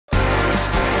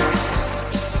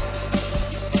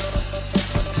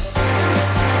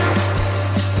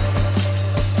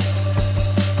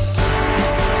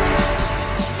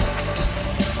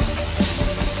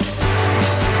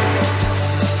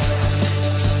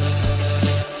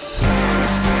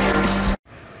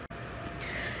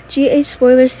GH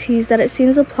Spoilers tease that it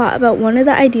seems a plot about one of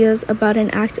the ideas about an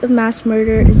act of mass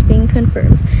murder is being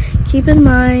confirmed. Keep in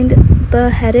mind the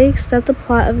headaches that the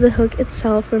plot of the hook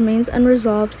itself remains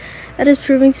unresolved. That is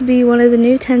proving to be one of the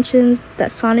new tensions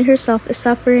that Sonny herself is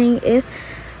suffering if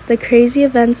the crazy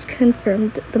events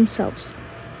confirmed themselves.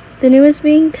 The new is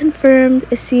being confirmed.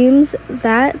 It seems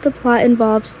that the plot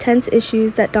involves tense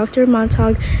issues that Dr.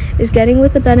 Montague is getting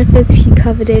with the benefits he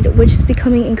coveted, which is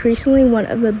becoming increasingly one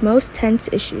of the most tense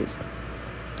issues.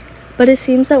 But it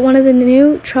seems that one of the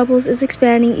new troubles is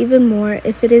expanding even more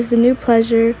if it is the new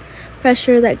pressure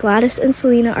that Gladys and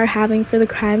Selena are having for the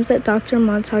crimes that Dr.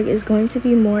 Montague is going to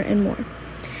be more and more.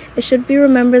 It should be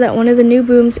remembered that one of the new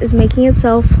booms is making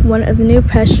itself one of the new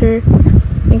pressure,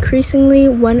 increasingly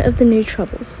one of the new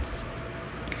troubles.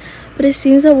 But it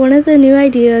seems that one of the new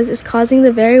ideas is causing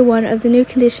the very one of the new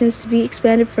conditions to be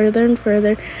expanded further and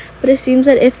further. But it seems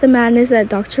that if the madness that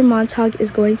Dr. Montague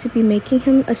is going to be making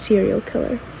him a serial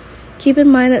killer. Keep in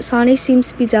mind that Sonny seems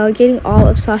to be delegating all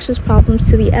of Sasha's problems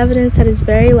to the evidence that his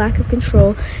very lack of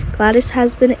control Gladys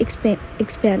has been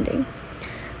expanding.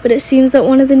 But it seems that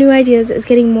one of the new ideas is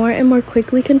getting more and more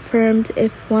quickly confirmed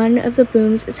if one of the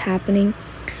booms is happening.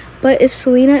 But if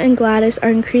Selena and Gladys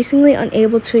are increasingly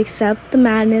unable to accept the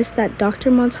madness that Dr.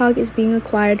 Montague is being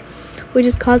acquired, which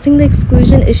is causing the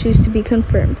exclusion issues to be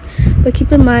confirmed. But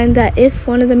keep in mind that if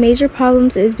one of the major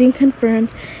problems is being confirmed,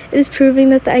 it is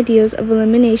proving that the ideas of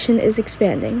elimination is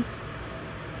expanding.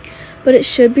 But it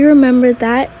should be remembered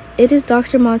that it is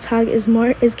Dr. Montague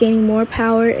is gaining more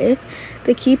power if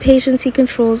the key patients he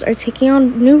controls are taking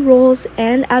on new roles,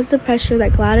 and as the pressure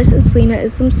that Gladys and Selena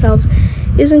is themselves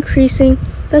is increasing.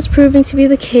 That's proving to be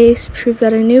the case, prove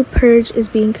that a new purge is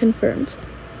being confirmed.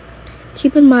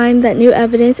 Keep in mind that new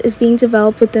evidence is being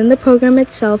developed within the program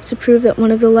itself to prove that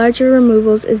one of the larger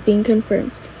removals is being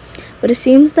confirmed. But it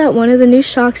seems that one of the new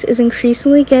shocks is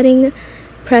increasingly getting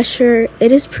pressure.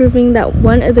 It is proving that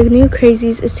one of the new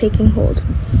crazies is taking hold.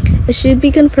 It should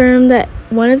be confirmed that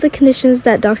one of the conditions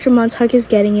that Dr. Montague is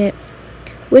getting it,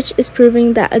 which is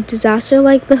proving that a disaster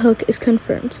like the hook is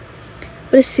confirmed.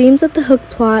 But it seems that the hook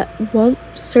plot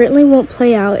certainly won't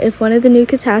play out if one of the new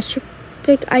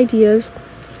catastrophic ideas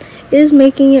is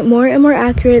making it more and more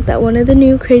accurate that one of the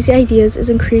new crazy ideas is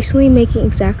increasingly making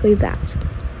exactly that.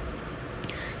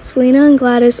 Selena and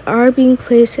Gladys are being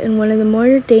placed in one of the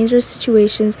more dangerous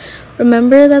situations.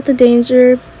 Remember that the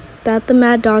danger that the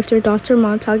mad doctor, Dr.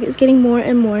 Montague, is getting more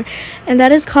and more, and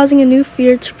that is causing a new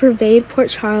fear to pervade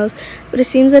Port Charles. But it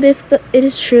seems that if it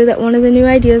is true that one of the new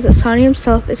ideas that Sonny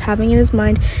himself is having in his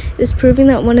mind, it is proving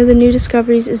that one of the new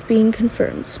discoveries is being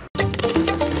confirmed.